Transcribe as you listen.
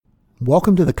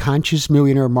Welcome to the Conscious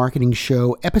Millionaire Marketing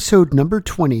Show, episode number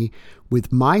 20,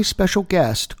 with my special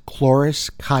guest,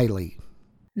 Cloris Kylie.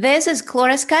 This is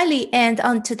Cloris Kylie, and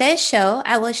on today's show,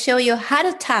 I will show you how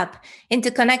to tap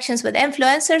into connections with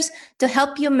influencers to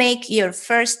help you make your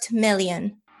first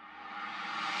million.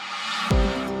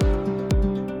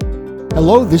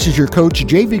 Hello, this is your coach,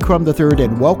 J.V. Crum III,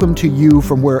 and welcome to you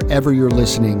from wherever you're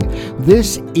listening.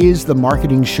 This is the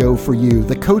marketing show for you,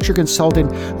 the coach or consultant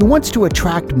who wants to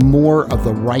attract more of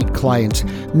the right clients,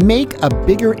 make a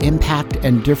bigger impact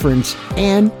and difference,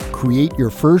 and create your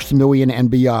first million and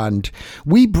beyond.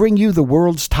 We bring you the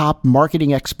world's top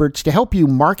marketing experts to help you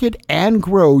market and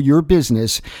grow your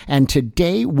business. And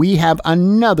today we have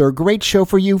another great show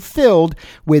for you filled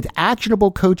with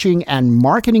actionable coaching and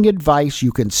marketing advice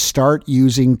you can start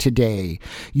using today.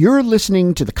 You're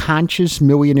listening to the Conscious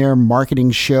Millionaire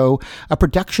Marketing Show, a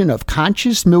production of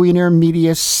Conscious Millionaire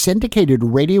Media's syndicated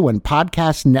radio and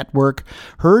podcast network,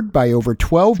 heard by over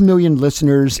 12 million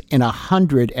listeners in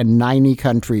 190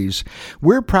 countries.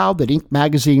 We're proud that Inc.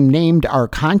 magazine named our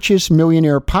Conscious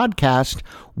Millionaire podcast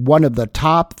one of the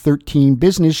top 13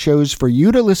 business shows for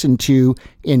you to listen to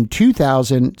in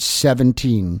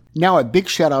 2017. Now, a big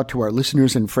shout out to our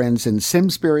listeners and friends in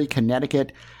Simsbury,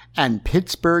 Connecticut, and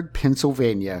Pittsburgh,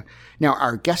 Pennsylvania. Now,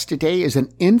 our guest today is an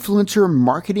influencer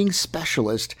marketing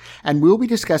specialist, and we'll be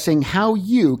discussing how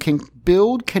you can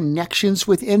build connections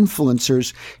with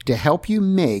influencers to help you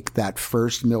make that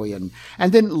first million.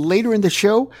 And then later in the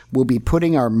show, we'll be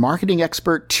putting our marketing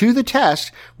expert to the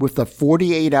test with the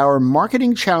 48-hour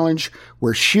marketing challenge,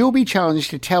 where she'll be challenged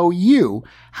to tell you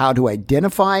how to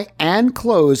identify and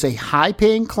close a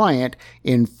high-paying client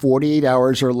in 48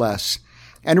 hours or less.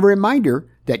 And a reminder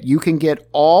that you can get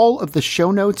all of the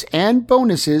show notes and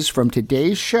bonuses from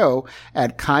today's show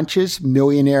at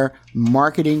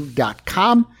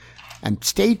consciousmillionairemarketing.com. And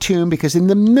stay tuned, because in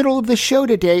the middle of the show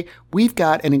today, we've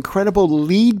got an incredible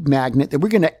lead magnet that we're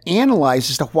going to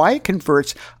analyze as to why it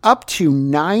converts up to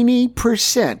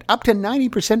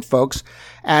 90%, folks.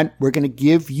 And we're going to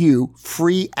give you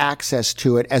free access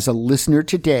to it as a listener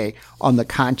today on the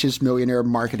Conscious Millionaire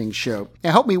Marketing Show.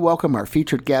 Now, help me welcome our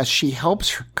featured guest. She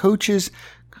helps coaches,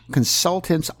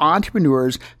 consultants,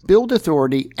 entrepreneurs build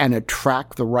authority and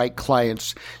attract the right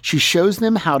clients. She shows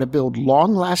them how to build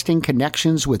long-lasting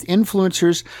connections with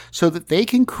influencers so that they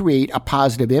can create a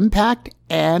positive impact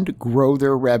and grow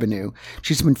their revenue.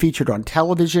 She's been featured on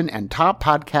television and top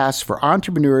podcasts for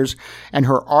entrepreneurs, and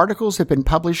her articles have been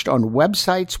published on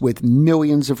websites with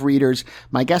millions of readers.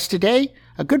 My guest today,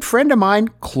 a good friend of mine,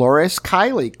 Cloris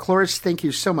Kylie. Cloris, thank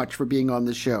you so much for being on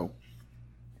the show.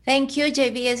 Thank you,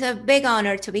 JV. It's a big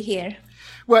honor to be here.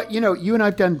 Well, you and I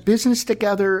have done business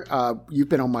together. You've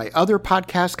been on my other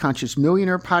podcast, Conscious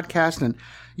Millionaire Podcast, and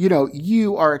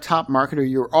you are a top marketer.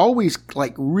 You're always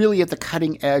really at the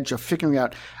cutting edge of figuring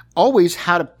out always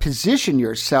how to position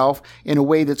yourself in a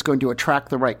way that's going to attract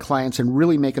the right clients and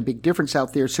really make a big difference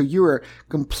out there. So you're a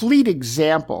complete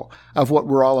example of what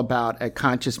we're all about at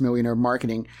Conscious Millionaire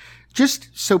Marketing. Just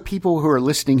so people who are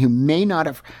listening who may not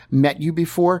have met you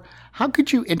before, how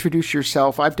could you introduce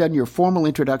yourself? I've done your formal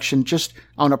introduction. Just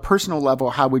on a personal level,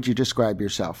 how would you describe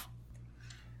yourself?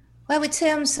 Well, I would say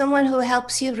I'm someone who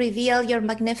helps you reveal your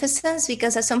magnificence,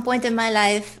 because at some point in my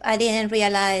life, I didn't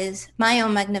realize my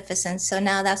own magnificence. So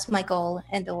now that's my goal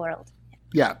in the world.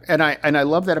 Yeah, and I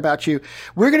love that about you.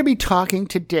 We're going to be talking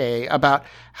today about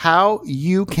how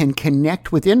you can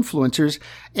connect with influencers.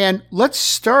 And let's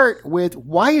start with,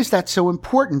 why is that so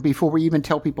important before we even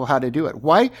tell people how to do it?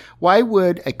 Why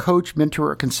would a coach,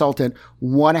 mentor, or consultant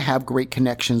want to have great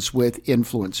connections with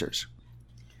influencers?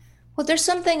 Well, there's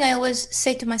something I always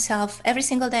say to myself every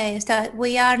single day, is that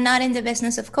we are not in the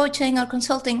business of coaching or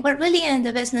consulting. We're really in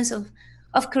the business of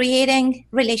creating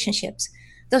relationships.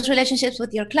 Those relationships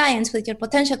with your clients, with your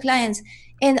potential clients,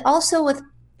 and also with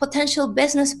potential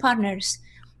business partners.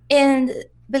 And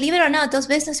believe it or not, those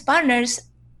business partners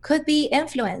could be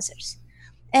influencers.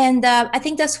 And I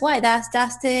think that's why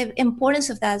that's the importance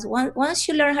of that. Once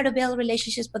you learn how to build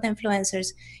relationships with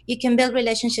influencers, you can build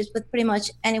relationships with pretty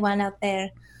much anyone out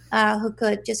there who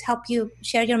could just help you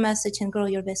share your message and grow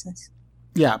your business.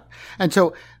 Yeah. And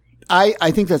so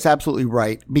I think that's absolutely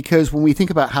right, because when we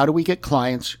think about how do we get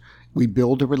clients, we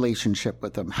build a relationship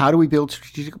with them. How do we build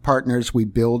strategic partners? We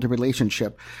build a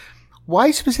relationship.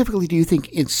 Why specifically do you think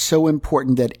it's so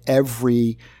important that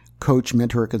every coach,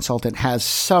 mentor, or consultant has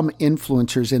some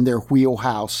influencers in their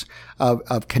wheelhouse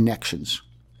of connections?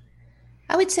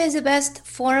 I would say it's the best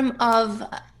form of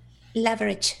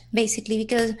leverage, basically,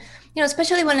 because,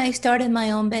 especially when I started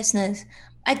my own business,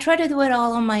 I tried to do it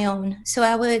all on my own. So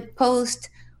I would post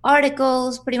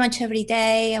articles pretty much every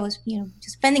day. I was,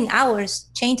 just spending hours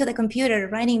chained to the computer,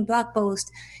 writing blog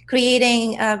posts,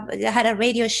 creating, I had a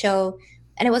radio show,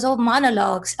 and it was all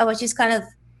monologues. I was just kind of,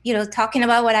 talking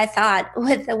about what I thought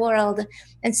with the world.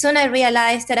 And soon I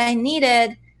realized that I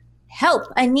needed help.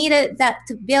 I needed that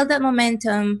to build that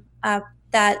momentum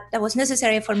that was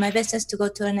necessary for my business to go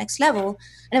to the next level.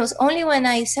 And it was only when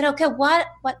I said, okay, what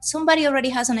somebody already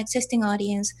has an existing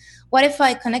audience. What if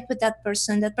I connect with that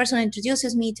person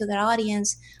introduces me to their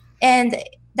audience? And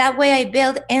that way I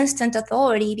build instant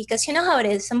authority, because you know how it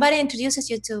is. Somebody introduces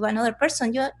you to another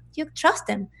person, you trust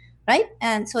them, right?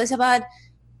 And so it's about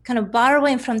kind of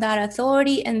borrowing from that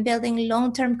authority and building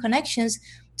long-term connections.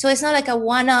 So it's not like a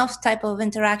one-off type of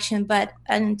interaction, but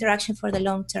an interaction for the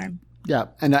long term. Yeah,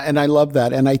 and I love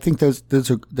that, and I think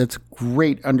that's a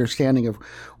great understanding of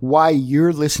why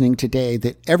you're listening today.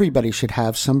 That everybody should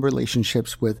have some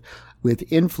relationships with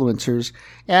influencers,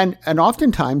 and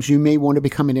oftentimes you may want to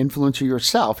become an influencer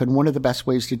yourself. And one of the best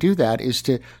ways to do that is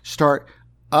to start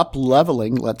up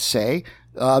leveling, let's say,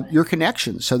 your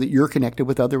connections, so that you're connected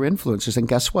with other influencers. And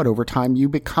guess what? Over time, you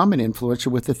become an influencer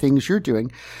with the things you're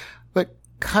doing. But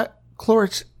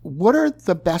Cloris, what are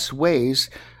the best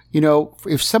ways?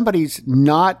 If somebody's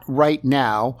not right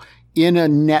now in a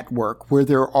network where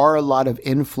there are a lot of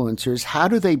influencers, how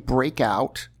do they break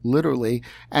out, literally,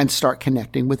 and start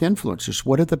connecting with influencers?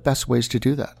 What are the best ways to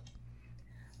do that?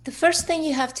 The first thing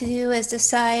you have to do is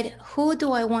decide, who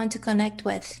do I want to connect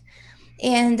with?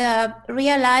 And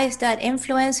realize that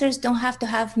influencers don't have to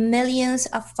have millions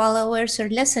of followers or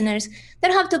listeners. They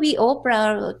don't have to be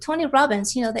Oprah or Tony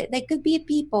Robbins. They could be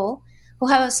people who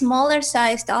have a smaller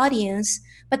sized audience,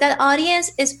 but that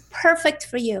audience is perfect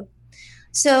for you.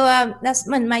 So that's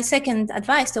my second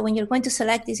advice. So when you're going to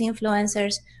select these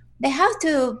influencers, they have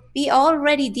to be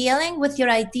already dealing with your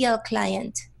ideal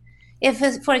client.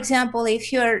 If, for example,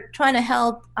 if you're trying to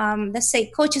help, let's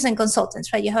say, coaches and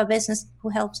consultants, right? You have a business who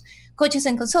helps coaches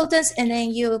and consultants, and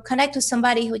then you connect with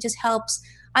somebody who just helps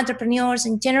entrepreneurs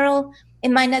in general, it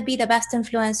might not be the best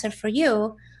influencer for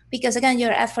you, because, again,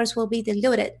 your efforts will be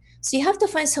diluted. So you have to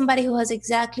find somebody who has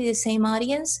exactly the same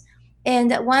audience.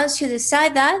 And once you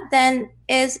decide that, then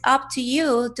it's up to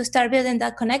you to start building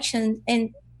that connection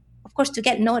and, of course, to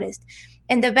get noticed.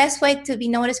 And the best way to be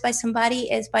noticed by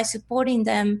somebody is by supporting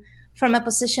them from a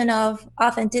position of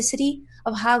authenticity,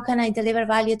 of how can I deliver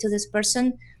value to this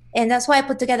person. And that's why I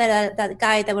put together that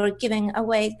guide that we're giving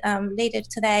away later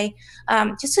today,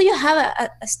 just so you have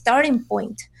a starting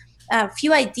point. A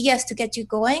few ideas to get you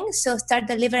going. So start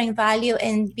delivering value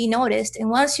and be noticed. And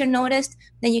once you're noticed,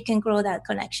 then you can grow that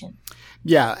connection.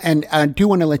 Yeah. And I do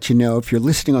want to let you know, if you're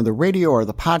listening on the radio or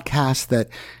the podcast, that,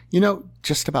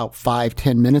 just about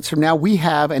 5-10 minutes from now, we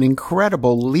have an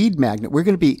incredible lead magnet. We're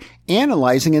going to be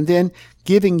analyzing and then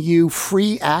giving you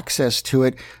free access to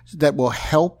it that will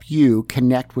help you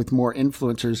connect with more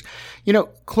influencers.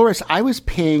 Cloris, I was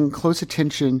paying close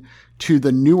attention to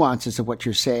the nuances of what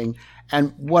you're saying.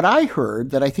 And what I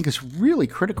heard that I think is really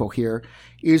critical here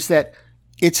is that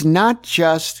it's not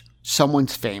just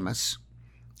someone's famous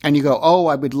and you go, oh,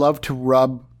 I would love to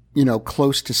rub,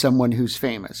 close to someone who's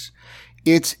famous.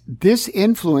 It's this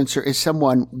influencer is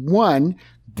someone,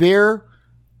 their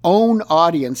own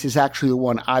audience is actually the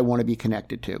one I want to be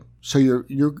connected to. So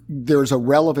there's a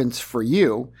relevance for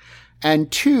you.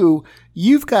 And two,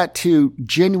 you've got to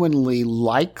genuinely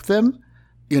like them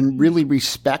and really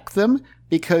respect them,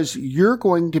 because you're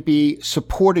going to be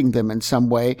supporting them in some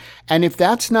way. And if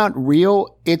that's not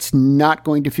real, it's not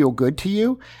going to feel good to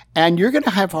you. And you're going to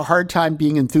have a hard time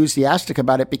being enthusiastic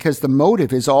about it, because the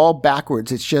motive is all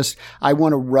backwards. It's just, I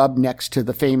want to rub next to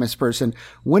the famous person,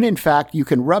 when in fact you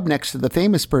can rub next to the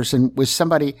famous person with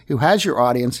somebody who has your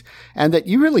audience and that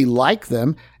you really like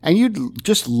them and you'd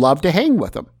just love to hang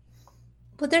with them.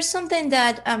 But there's something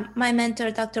that my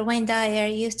mentor, Dr. Wayne Dyer,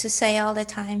 used to say all the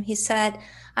time. He said,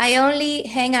 I only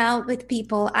hang out with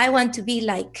people I want to be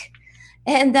like.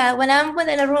 And when I'm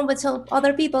in a room with some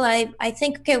other people, I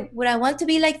think, okay, would I want to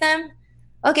be like them?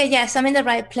 Okay, yes, I'm in the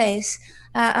right place.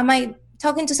 Am I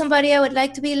talking to somebody I would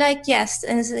like to be like? Yes.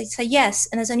 And it's a yes.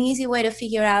 And it's an easy way to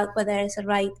figure out whether it's a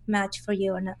right match for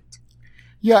you or not.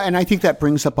 Yeah, and I think that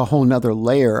brings up a whole nother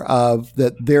layer of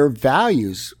that their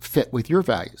values fit with your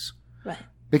values. Right.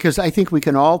 Because I think we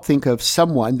can all think of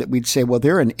someone that we'd say, well,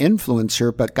 they're an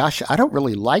influencer, but gosh, I don't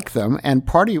really like them. And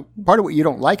part of what you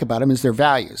don't like about them is their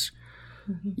values.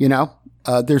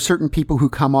 Mm-hmm. There's certain people who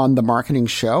come on the marketing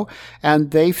show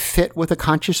and they fit with a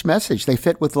conscious message. They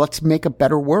fit with, let's make a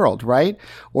better world, right?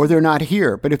 Or they're not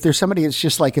here. But if there's somebody that's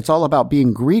just like, it's all about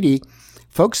being greedy,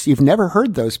 folks, you've never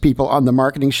heard those people on the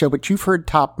marketing show, but you've heard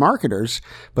top marketers,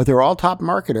 but they're all top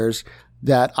marketers.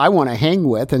 that I want to hang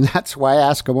with, and that's why I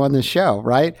ask them on the show,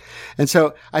 right? And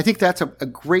so I think that's a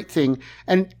great thing.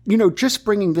 And, just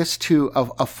bringing this to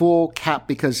a full cap,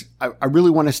 because I really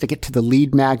want us to get to the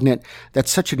lead magnet.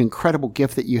 That's such an incredible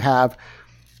gift that you have.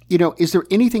 Is there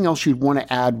anything else you'd want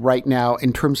to add right now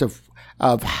in terms of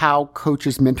how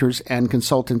coaches, mentors, and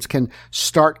consultants can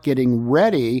start getting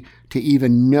ready to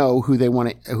even know who they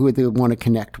want to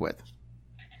connect with?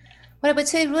 What I would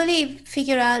say, really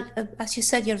figure out, as you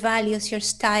said, your values, your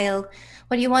style,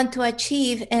 what you want to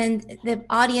achieve, and the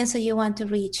audience that you want to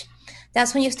reach.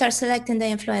 That's when you start selecting the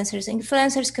influencers.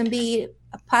 Influencers can be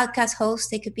a podcast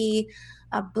host. They could be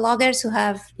bloggers who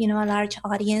have, a large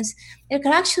audience. It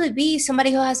could actually be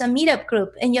somebody who has a meetup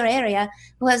group in your area,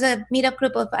 who has a meetup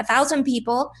group of 1,000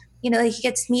 people. He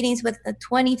gets meetings with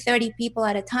 20, 30 people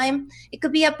at a time. It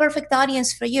could be a perfect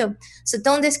audience for you. So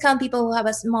don't discount people who have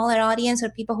a smaller audience or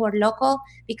people who are local,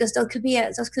 because those could be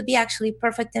actually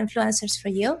perfect influencers for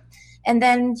you. And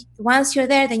then once you're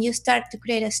there, then you start to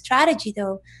create a strategy,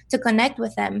 though, to connect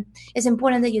with them. It's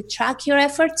important that you track your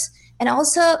efforts, and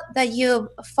also that you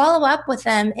follow up with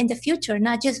them in the future,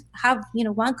 not just have,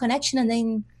 one connection and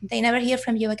then they never hear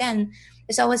from you again.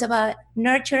 It's always about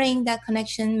nurturing that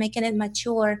connection, making it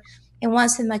mature. And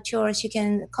once it matures, you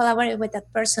can collaborate with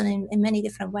that person in many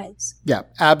different ways. Yeah,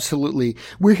 absolutely.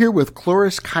 We're here with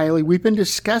Cloris, Kylie. We've been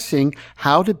discussing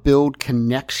how to build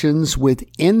connections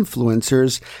with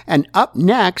influencers. And up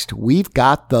next, we've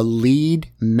got the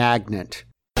lead magnet.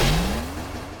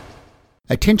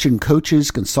 Attention coaches,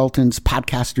 consultants,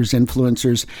 podcasters,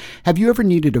 influencers. Have you ever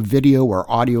needed a video or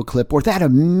audio clip or that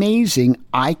amazing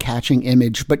eye-catching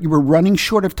image, but you were running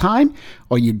short of time,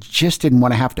 or you just didn't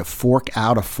want to have to fork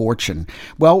out a fortune?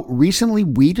 Well, recently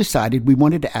we decided we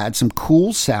wanted to add some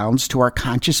cool sounds to our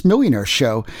Conscious Millionaire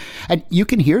show. And you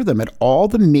can hear them at all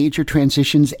the major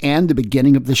transitions and the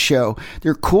beginning of the show.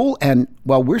 They're cool, and,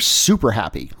 well, we're super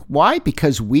happy. Why?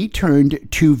 Because we turned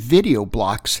to video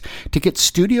blocks to get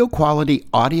studio quality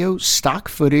audio, stock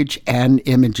footage, and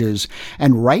images.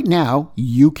 And right now,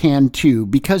 you can too,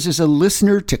 because as a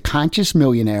listener to Conscious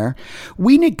Millionaire,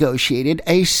 we negotiated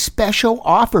a special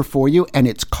offer for you, and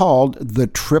it's called the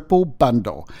Triple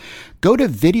Bundle. Go to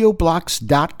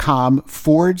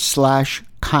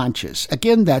videoblocks.com/conscious.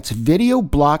 Again, that's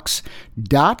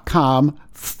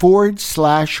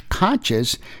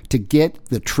videoblocks.com/conscious to get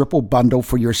the triple bundle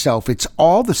for yourself. It's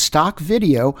all the stock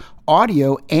video,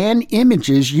 audio, and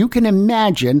images you can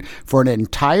imagine for an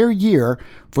entire year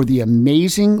for the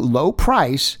amazing low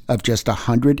price of just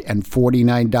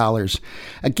 $149.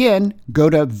 Again,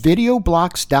 go to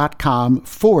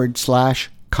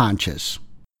videoblocks.com/conscious.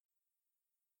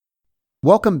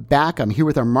 Welcome back. I'm here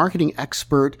with our marketing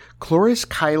expert, Cloris,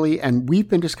 Kylie, and we've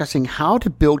been discussing how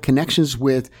to build connections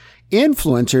with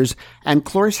influencers. And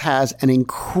Cloris has an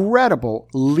incredible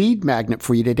lead magnet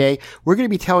for you today. We're going to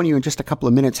be telling you in just a couple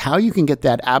of minutes how you can get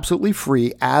that absolutely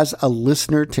free as a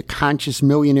listener to Conscious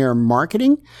Millionaire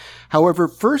Marketing. However,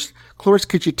 first, Cloris,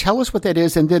 could you tell us what that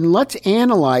is? And then let's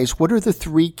analyze what are the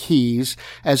three keys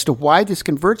as to why this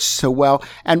converts so well.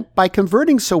 And by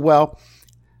converting so well,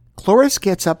 Cloris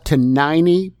gets up to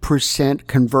 90%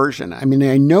 conversion. I mean,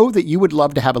 I know that you would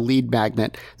love to have a lead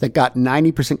magnet that got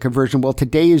 90% conversion. Well,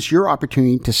 today is your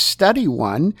opportunity to study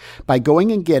one by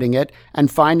going and getting it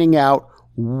and finding out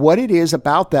what it is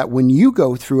about that when you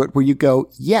go through it where you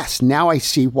go, yes, now I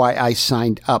see why I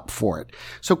signed up for it.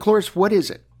 So, Cloris, what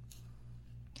is it?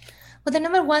 Well, the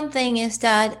number one thing is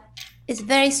that it's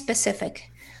very specific.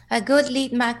 A good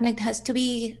lead magnet has to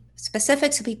be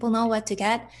specific so people know what to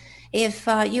get. If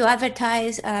you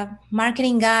advertise a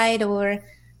marketing guide or,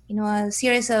 a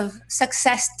series of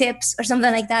success tips or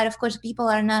something like that, of course, people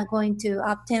are not going to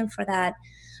opt in for that.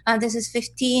 This is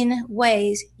 15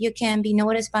 ways you can be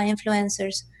noticed by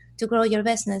influencers to grow your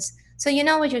business. So you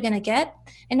know what you're going to get.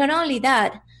 And not only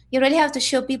that, you really have to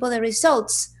show people the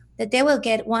results that they will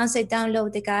get once they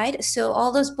download the guide. So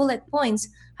all those bullet points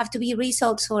have to be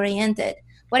results oriented.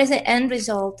 What is the end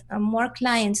result? More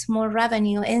clients, more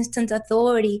revenue, instant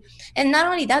authority. And not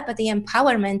only that, but the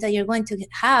empowerment that you're going to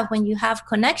have when you have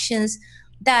connections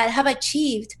that have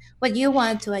achieved what you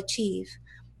want to achieve.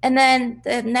 And then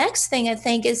the next thing I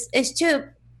think is to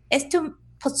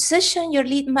position your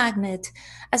lead magnet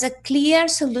as a clear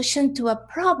solution to a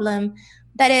problem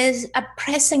that is a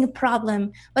pressing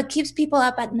problem, what keeps people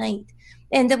up at night.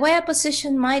 And the way I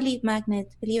position my lead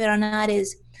magnet, believe it or not,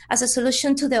 is as a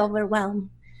solution to the overwhelm.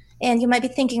 And you might be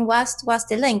thinking, what's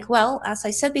the link? Well, as I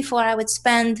said before, I would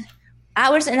spend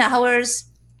hours and hours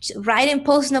writing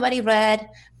posts nobody read,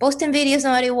 posting videos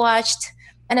nobody watched,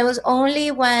 And it was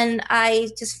only when I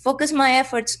just focused my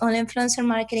efforts on influencer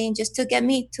marketing just to get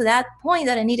me to that point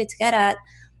that I needed to get at,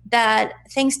 that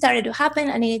things started to happen.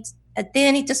 I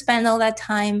didn't need to spend all that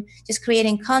time just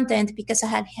creating content because I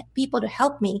had people to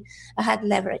help me. I had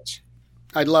leverage.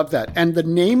 I love that. And the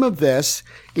name of this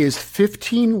is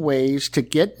 15 Ways to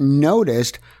Get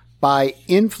Noticed by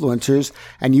Influencers.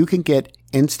 And you can get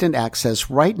instant access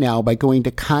right now by going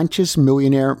to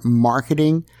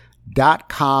consciousmillionairemarketing.com.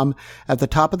 At the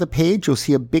top of the page, you'll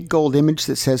see a big gold image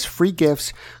that says free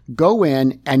gifts. Go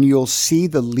in and you'll see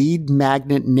the lead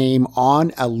magnet name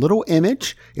on a little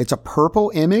image. It's a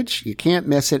purple image. You can't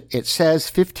miss it. It says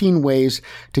 15 ways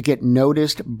to get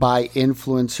noticed by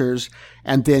influencers.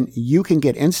 And then you can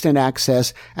get instant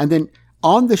access. And then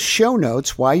on the show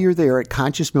notes, while you're there at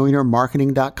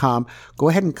consciousmillionairemarketing.com, go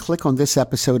ahead and click on this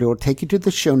episode. It will take you to the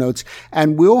show notes,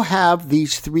 and we'll have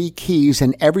these 3 keys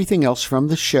and everything else from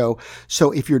the show.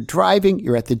 So if you're driving,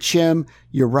 you're at the gym,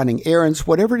 you're running errands,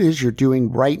 whatever it is you're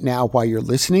doing right now while you're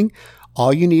listening,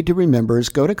 all you need to remember is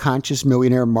go to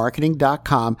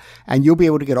consciousmillionairemarketing.com, and you'll be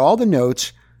able to get all the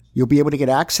notes. You'll be able to get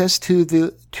access to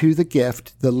the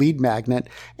gift, the lead magnet,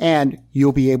 and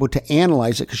you'll be able to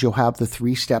analyze it because you'll have the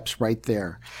 3 steps right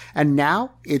there. And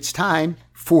now it's time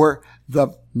for the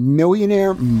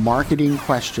millionaire marketing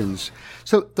questions.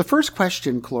 So the first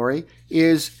question, Cloris,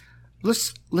 is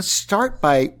let's start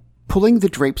by pulling the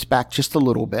drapes back just a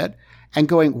little bit and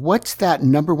going, what's that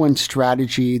number one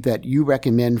strategy that you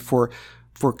recommend for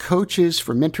coaches,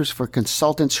 for mentors, for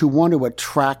consultants who want to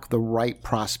attract the right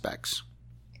prospects?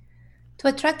 To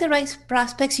attract the right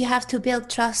prospects, you have to build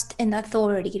trust and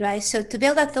authority, right? So to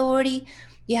build authority,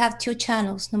 you have 2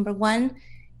 channels. Number 1,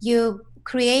 you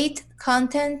create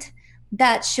content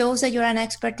that shows that you're an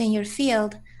expert in your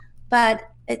field, but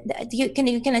you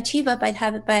can achieve it by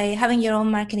having your own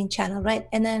marketing channel, right?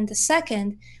 And then the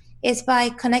second is by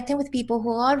connecting with people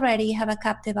who already have a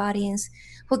captive audience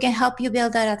who can help you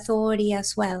build that authority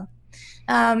as well.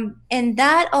 And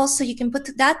that also, you can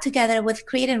put that together with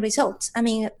creating results. I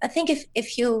mean, I think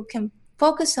if you can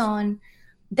focus on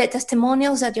the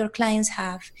testimonials that your clients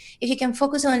have, if you can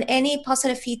focus on any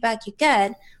positive feedback you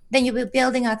get, then you'll be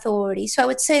building authority. So I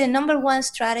would say the number 1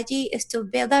 strategy is to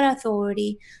build that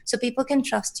authority so people can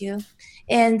trust you,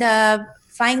 and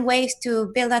find ways to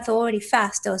build authority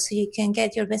fast, though, so you can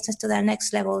get your business to that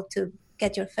next level to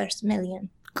get your first million.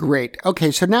 Great.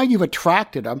 Okay, so now you've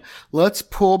attracted them. Let's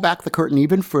pull back the curtain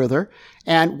even further.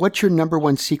 And what's your number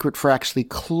 1 secret for actually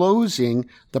closing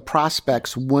the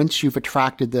prospects once you've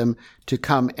attracted them to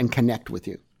come and connect with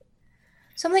you?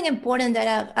 Something important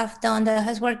that I've done that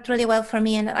has worked really well for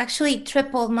me and actually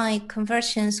tripled my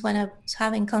conversions when I was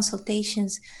having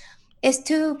consultations is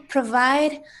to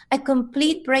provide a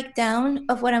complete breakdown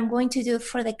of what I'm going to do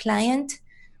for the client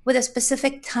with a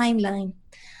specific timeline.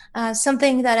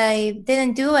 Something that I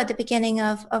didn't do at the beginning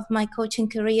of my coaching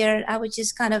career. I would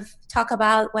just kind of talk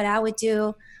about what I would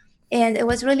do, and it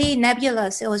was really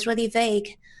nebulous. It was really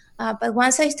vague. But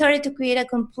once I started to create a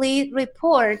complete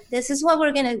report, this is what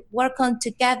we're going to work on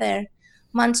together,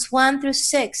 months 1 through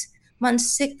 6,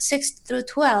 months 6 through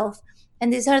 12.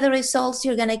 And these are the results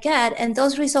you're going to get. And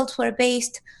those results were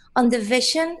based on the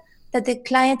vision that the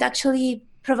client actually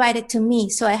provided to me.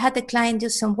 So I had the client do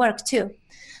some work too.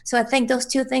 So I think those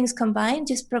 2 things combined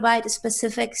just provide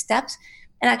specific steps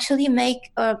and actually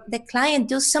make the client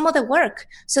do some of the work.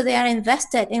 So they are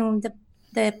invested in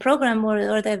the program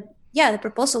or the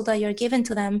proposal that you're giving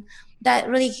to them that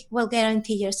really will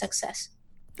guarantee your success.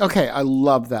 Okay, I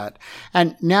love that.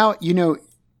 And now,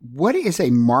 what is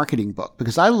a marketing book?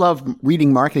 Because I love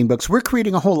reading marketing books. We're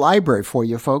creating a whole library for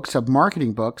you folks of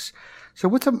marketing books. So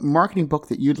what's a marketing book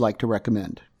that you'd like to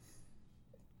recommend?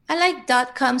 I like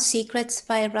 .com Secrets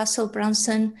by Russell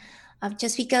Brunson,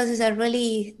 just because it's a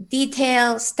really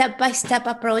detailed step-by-step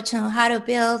approach on how to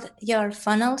build your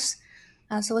funnels.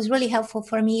 So it was really helpful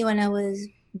for me when I was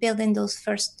building those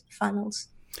first funnels.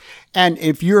 And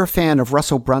if you're a fan of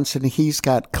Russell Brunson, he's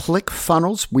got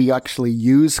ClickFunnels. We actually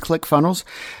use ClickFunnels.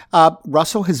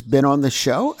 Russell has been on the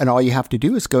show, and all you have to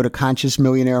do is go to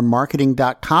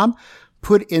consciousmillionairemarketing.com,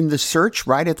 put in the search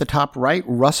right at the top right,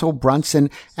 Russell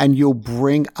Brunson, and you'll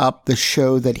bring up the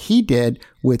show that he did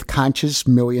with Conscious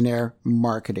Millionaire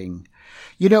Marketing.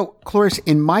 Cloris,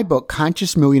 in my book,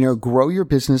 Conscious Millionaire, Grow Your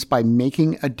Business by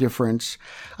Making a Difference,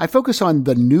 I focus on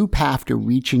the new path to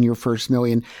reaching your first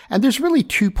million. And there's really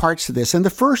 2 parts to this. And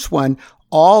the first one,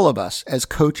 all of us as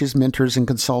coaches, mentors, and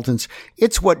consultants,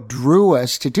 it's what drew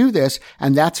us to do this.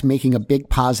 And that's making a big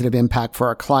positive impact for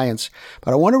our clients.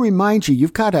 But I want to remind you,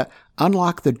 you've got to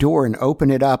unlock the door and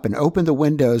open it up and open the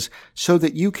windows so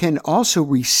that you can also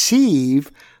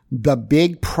receive the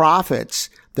big profits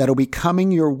that'll be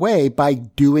coming your way by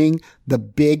doing the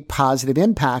big positive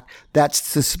impact.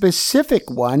 That's the specific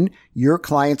one your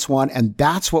clients want. And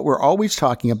that's what we're always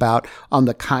talking about on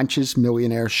the Conscious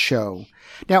Millionaire Show.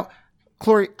 Now,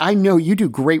 Cloris, I know you do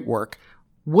great work.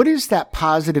 What is that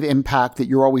positive impact that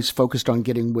you're always focused on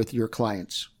getting with your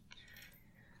clients?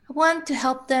 I want to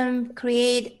help them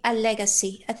create a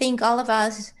legacy. I think all of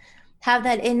us have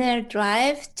that inner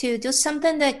drive to do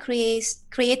something that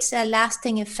creates a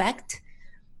lasting effect.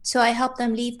 So I help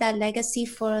them leave that legacy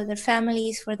for their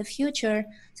families, for the future,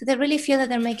 so they really feel that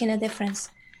they're making a difference.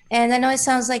 And I know it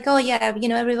sounds like, oh yeah,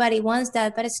 everybody wants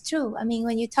that, but it's true. I mean,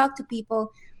 when you talk to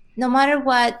people, no matter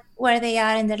where they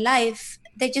are in their life,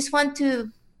 they just want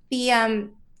to be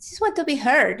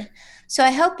heard. So I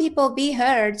help people be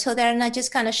heard, so they're not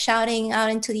just kind of shouting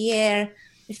out into the air.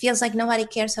 It feels like nobody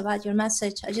cares about your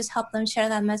message. I just help them share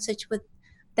that message with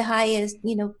the highest,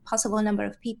 possible number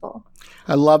of people.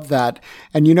 I love that.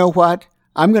 And you know what?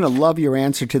 I'm going to love your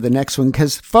answer to the next one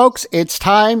because, folks, it's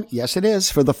time. Yes, it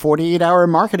is, for the 48-hour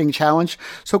marketing challenge.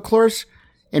 So, Cloris,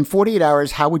 in 48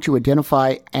 hours, how would you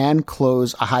identify and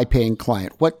close a high-paying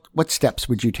client? What steps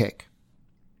would you take?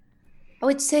 I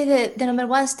would say that the number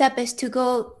one step is to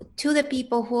go to the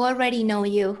people who already know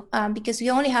you, because we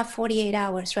only have 48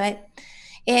 hours, right?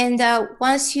 And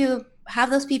once you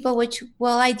have those people, which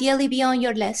will ideally be on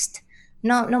your list,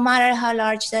 no matter how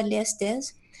large that list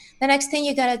is, the next thing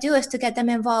you got to do is to get them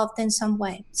involved in some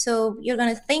way. So you're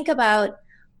going to think about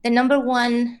the number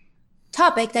one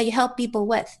topic that you help people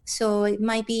with. So it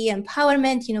might be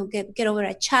empowerment, get over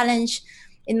a challenge.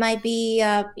 It might be,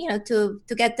 to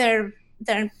get their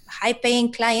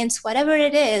high-paying clients, whatever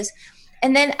it is,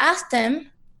 and then ask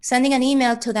them, sending an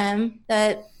email to them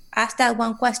that ask that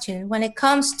one question. When it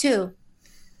comes to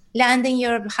landing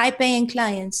your high-paying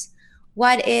clients,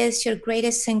 what is your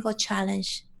greatest single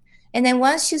challenge? And then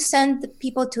once you send the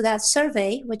people to that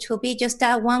survey, which will be just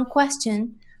that one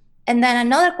question, and then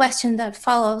another question that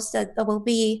follows that will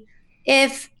be,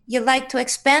 if you'd like to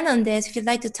expand on this, if you'd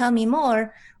like to tell me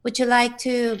more, would you like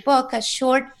to book a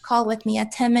short call with me, a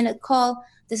 10-minute call?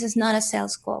 This is not a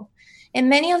sales call. And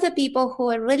many of the people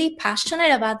who are really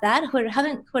passionate about that, who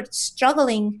are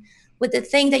struggling with the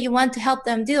thing that you want to help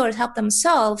them do or help them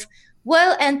solve,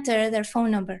 will enter their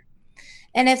phone number.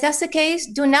 And if that's the case,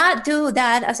 do not do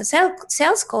that as a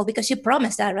sales call, because you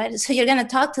promised that, right? So you're going to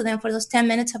talk to them for those 10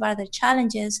 minutes about their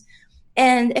challenges.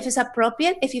 And if it's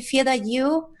appropriate, if you feel that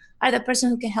you are the person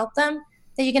who can help them,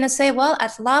 then you're going to say, well,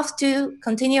 I'd love to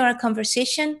continue our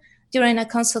conversation during a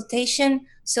consultation.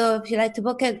 So if you'd like to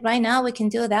book it right now, we can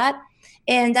do that.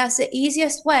 And that's the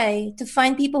easiest way to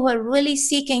find people who are really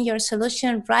seeking your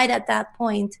solution right at that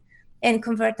point and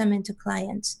convert them into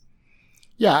clients.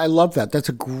 Yeah, I love that. That's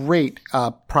a great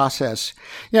process.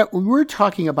 Yeah, we're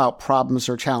talking about problems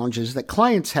or challenges that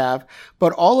clients have,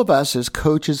 but all of us as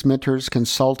coaches, mentors,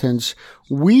 consultants,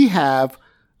 we have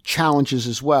challenges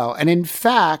as well. And in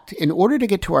fact, in order to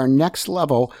get to our next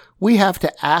level, we have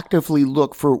to actively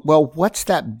look for, well, what's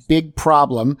that big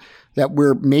problem that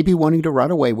we're maybe wanting to run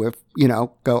away with,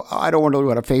 go, I don't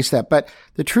want to face that. But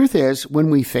the truth is, when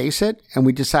we face it and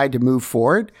we decide to move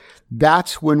forward,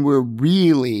 that's when we're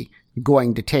really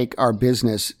going to take our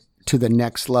business to the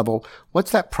next level.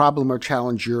 What's that problem or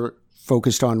challenge you're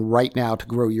focused on right now to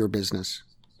grow your business?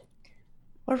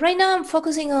 Well, right now I'm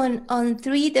focusing on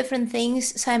three different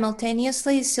things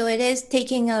simultaneously. So it is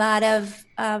taking a lot of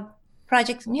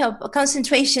projects,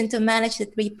 concentration to manage the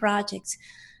three projects.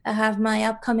 I have my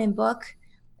upcoming book.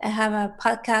 I have a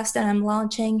podcast that I'm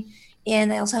launching,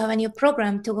 and I also have a new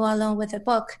program to go along with the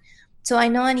book. So I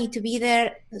know I need to be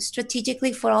there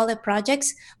strategically for all the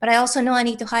projects, but I also know I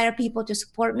need to hire people to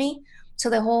support me. So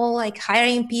the whole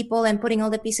hiring people and putting all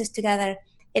the pieces together,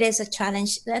 it is a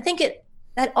challenge. I think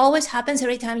that always happens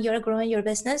every time you're growing your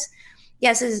business.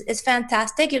 Yes, it's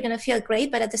fantastic. You're going to feel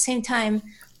great, but at the same time,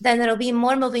 then there'll be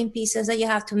more moving pieces that you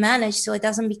have to manage, so it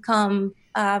doesn't become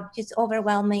just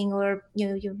overwhelming, or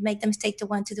you make the mistake to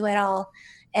want to do it all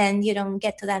and you don't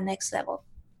get to that next level.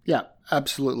 Yeah,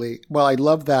 absolutely. Well, I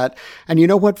love that. And you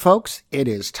know what, folks? It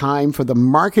is time for the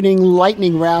marketing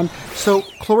lightning round. So,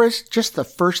 Cloris, just the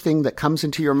first thing that comes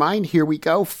into your mind. Here we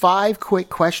go. 5 quick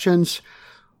questions.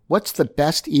 What's the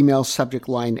best email subject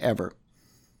line ever?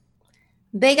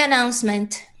 Big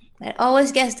announcement. That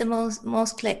always gets the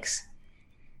most clicks.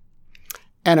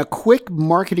 And a quick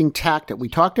marketing tactic. We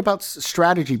talked about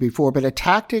strategy before, but a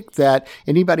tactic that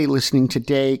anybody listening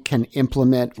today can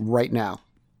implement right now.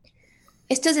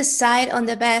 Is to decide on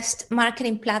the best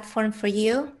marketing platform for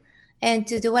you and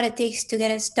to do what it takes to get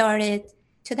it started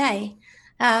today.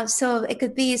 So it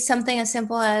could be something as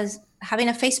simple as having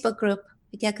a Facebook group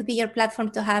That could be your platform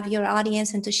to have your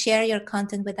audience and to share your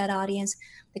content with that audience.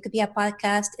 It could be a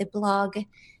podcast, a blog,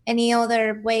 any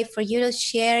other way for you to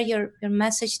share your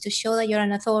message to show that you're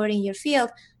an authority in your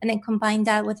field, and then combine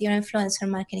that with your influencer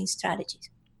marketing strategies.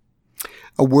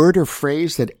 A word or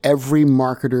phrase that every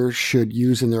marketer should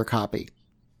use in their copy.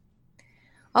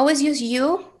 Always use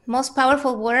you. Most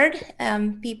powerful word.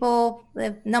 People,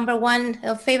 the number one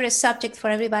favorite subject for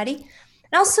everybody.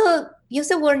 And also use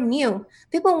the word new.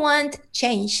 People want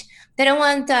change. They don't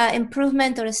want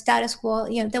improvement or a status quo.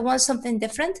 They want something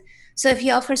different. So if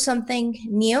you offer something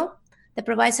new that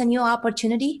provides a new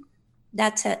opportunity,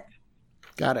 that's it.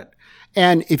 Got it.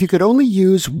 And if you could only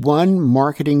use one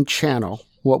marketing channel,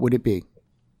 what would it be?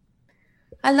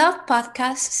 I love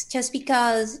podcasts just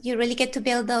because you really get to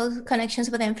build those connections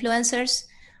with influencers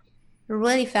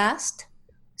really fast.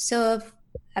 So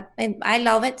I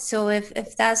love it. So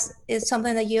if that is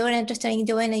something that you're interested in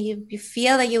doing and you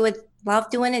feel that you would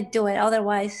love doing it, do it.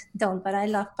 Otherwise, don't. But I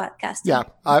love podcasting. Yeah.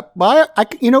 I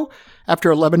after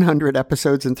 1,100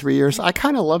 episodes in 3 years, I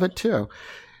kind of love it too.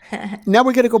 Now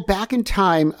we're going to go back in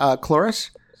time. Cloris,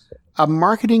 a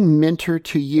marketing mentor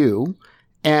to you,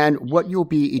 and what you'll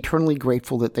be eternally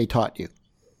grateful that they taught you.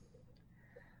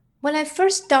 When I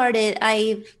first started,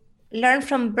 I learned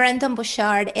from Brendan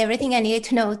Bouchard everything I needed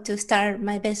to know to start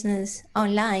my business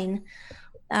online.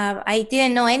 I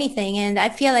didn't know anything, and I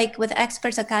feel like with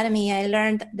Experts Academy, I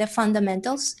learned the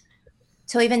fundamentals.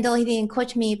 So even though he didn't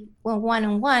coach me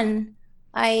one-on-one,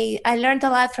 I learned a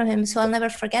lot from him, so I'll never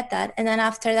forget that. And then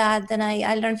after that, then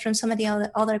I learned from some of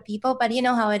the other people, but you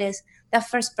know how it is. That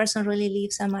first person really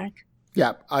leaves a mark.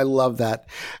 Yeah, I love that.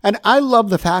 And I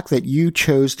love the fact that you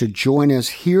chose to join us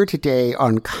here today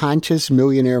on Conscious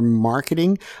Millionaire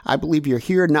Marketing. I believe you're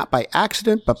here not by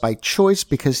accident, but by choice,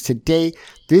 because today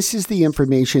this is the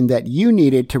information that you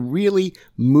needed to really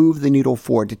move the needle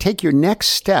forward, to take your next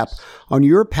step on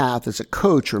your path as a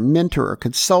coach or mentor or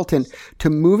consultant to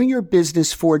moving your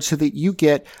business forward so that you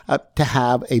get to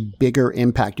have a bigger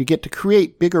impact. You get to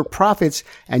create bigger profits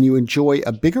and you enjoy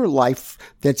a bigger life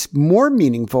that's more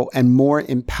meaningful and more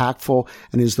impactful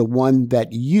and is the one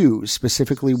that you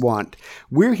specifically want.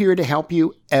 We're here to help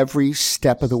you every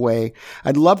step of the way.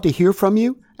 I'd love to hear from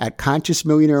you at Conscious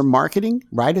Millionaire Marketing.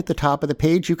 Right at the top of the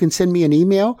page, you can send me an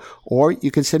email or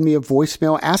you can send me a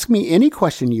voicemail. Ask me any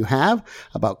question you have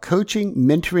about coaching,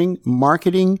 mentoring,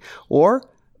 marketing, or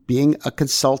being a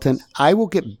consultant. I will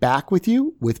get back with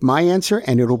you with my answer,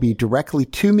 and it'll be directly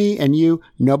to me and you.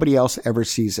 Nobody else ever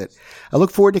sees it. I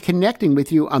look forward to connecting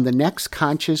with you on the next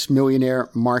Conscious Millionaire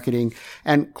Marketing.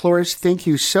 And Cloris, thank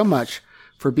you so much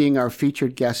for being our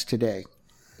featured guest today.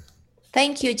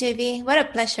 Thank you, JV. What a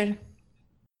pleasure.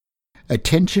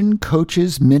 Attention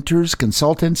coaches, mentors,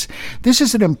 consultants. This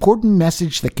is an important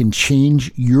message that can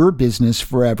change your business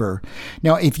forever.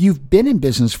 Now, if you've been in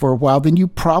business for a while, then you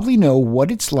probably know what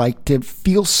it's like to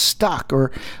feel stuck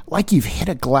or like you've hit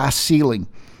a glass ceiling.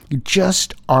 You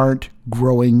just aren't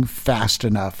growing fast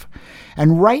enough.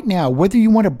 And right now, whether you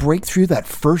want to break through that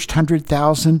first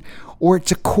 100,000 or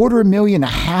it's $250,000,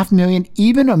 $500,000,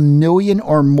 even $1 million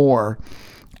or more,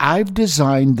 I've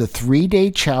designed the 3-day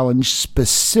challenge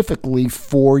specifically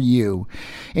for you.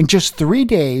 In just 3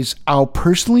 days, I'll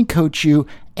personally coach you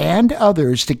and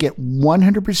others to get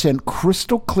 100%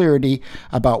 crystal clarity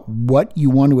about what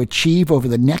you want to achieve over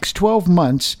the next 12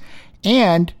 months,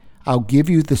 and I'll give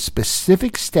you the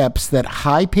specific steps that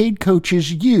high-paid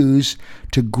coaches use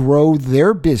to grow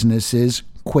their businesses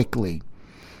quickly.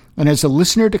 And as a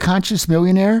listener to Conscious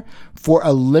Millionaire, for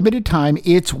a limited time,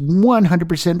 it's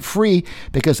 100% free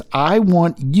because I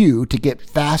want you to get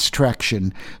fast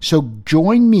traction. So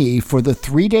join me for the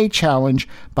 3-day challenge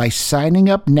by signing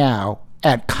up now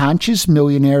at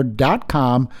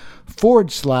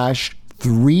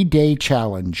consciousmillionaire.com/3-day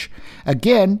challenge.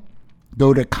 Again,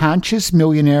 go to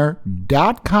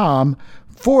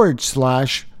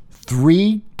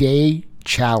consciousmillionaire.com/3-day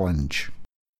challenge.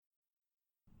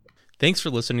 Thanks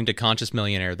for listening to Conscious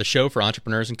Millionaire, the show for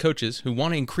entrepreneurs and coaches who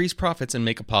want to increase profits and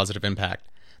make a positive impact.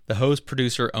 The host,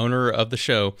 producer, owner of the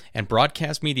show, and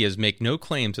broadcast medias make no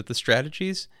claims that the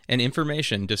strategies and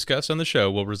information discussed on the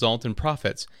show will result in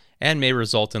profits and may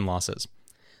result in losses.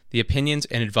 The opinions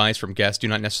and advice from guests do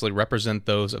not necessarily represent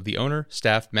those of the owner,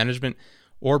 staff, management,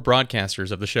 or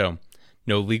broadcasters of the show.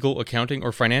 No legal, accounting,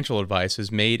 or financial advice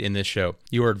is made in this show.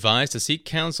 You are advised to seek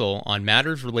counsel on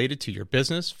matters related to your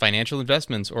business, financial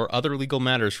investments, or other legal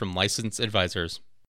matters from licensed advisors.